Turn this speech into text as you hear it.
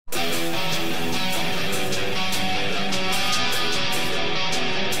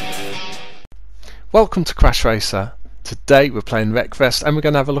Welcome to CrashRacer. Today we're playing Wreckfest and we're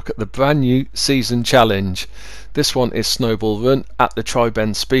going to have a look at the brand new season challenge. This one is Snowball Run at the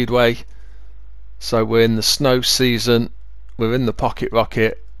Tribend Speedway. So we're in the snow season, we're in the pocket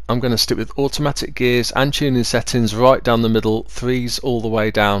rocket. I'm going to stick with automatic gears and tuning settings right down the middle, threes all the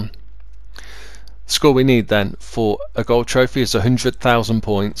way down. The score we need then for a gold trophy is 100,000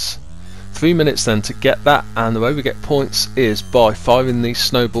 points. 3 minutes then to get that, and the way we get points is by firing these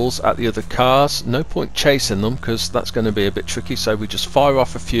snowballs at the other cars. No point chasing them because that's going to be a bit tricky, so we just fire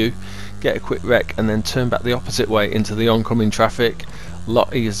off a few, get a quick wreck and then turn back the opposite way into the oncoming traffic. A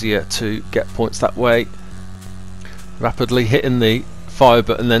lot easier to get points that way. Rapidly hitting the fire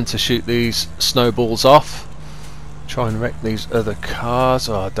button then to shoot these snowballs off. Try and wreck these other cars.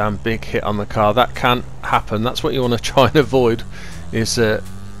 Oh, damn, big hit on the car. That can't happen. That's what you want to try and avoid, is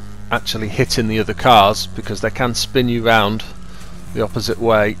actually hitting the other cars, because they can spin you round the opposite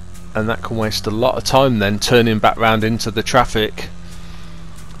way and that can waste a lot of time then turning back round into the traffic.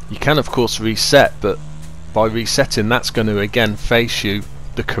 You can of course reset, but by resetting that's going to again face you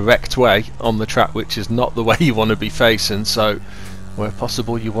the correct way on the track, which is not the way you want to be facing. So where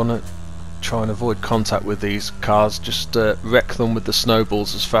possible you want to try and avoid contact with these cars. Just wreck them with the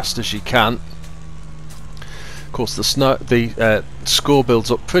snowballs as fast as you can. Of course the score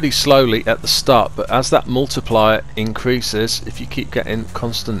builds up pretty slowly at the start, but as that multiplier increases, if you keep getting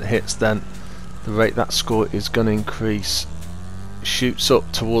constant hits, then the rate that score is going to increase. Shoots up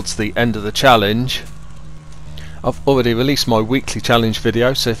towards the end of the challenge. I've already released my weekly challenge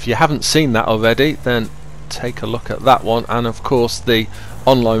video, so if you haven't seen that already then take a look at that one, and of course the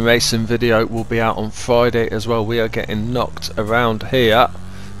online racing video will be out on Friday as well. We are getting knocked around here.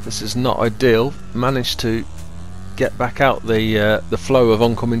 This is not ideal. Managed to get back out the flow of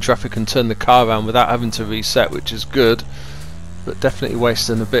oncoming traffic and turn the car around without having to reset, which is good, but definitely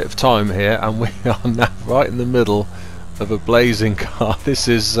wasting a bit of time here, and we are now right in the middle of a blazing car. This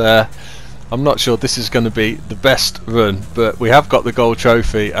is I'm not sure this is going to be the best run, but we have got the gold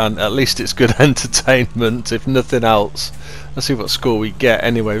trophy and at least it's good entertainment if nothing else. Let's see what score we get.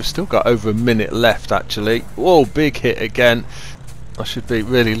 Anyway, we've still got over a minute left actually. Whoa, big hit again. I should be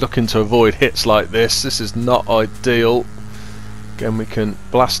really looking to avoid hits like this. This is not ideal. Again, we can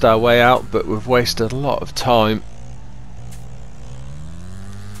blast our way out, but we've wasted a lot of time.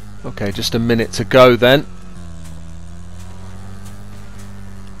 Okay, just a minute to go then.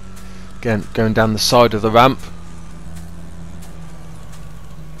 Again, going down the side of the ramp.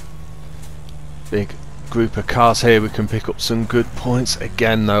 Big group of cars here, we can pick up some good points.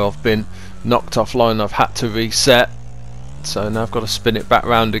 Again though, I've been knocked offline, I've had to reset. So now I've got to spin it back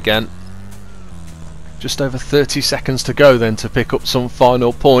round again. Just over 30 seconds to go then to pick up some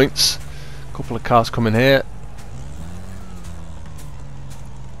final points. A couple of cars coming here.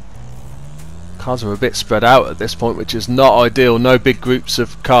 Cars are a bit spread out at this point, which is not ideal. No big groups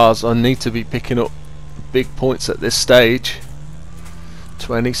of cars. I need to be picking up big points at this stage.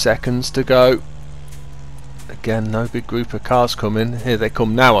 20 seconds to go. Again, no big group of cars coming. Here they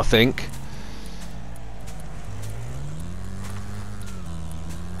come now, I think.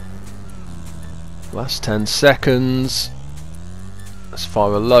 Last 10 seconds. Let's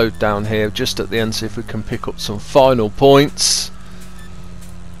fire a load down here just at the end, see if we can pick up some final points.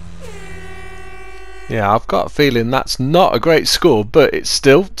 Yeah, I've got a feeling that's not a great score, but it's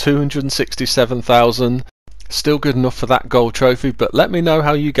still 267,000. Still good enough for that gold trophy, but let me know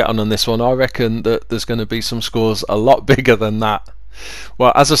how you get on this one. I reckon that there's going to be some scores a lot bigger than that.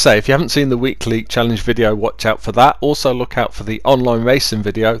 Well, as I say, if you haven't seen the weekly challenge video, watch out for that. Also look out for the online racing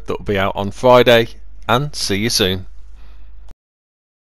video that will be out on Friday, and see you soon.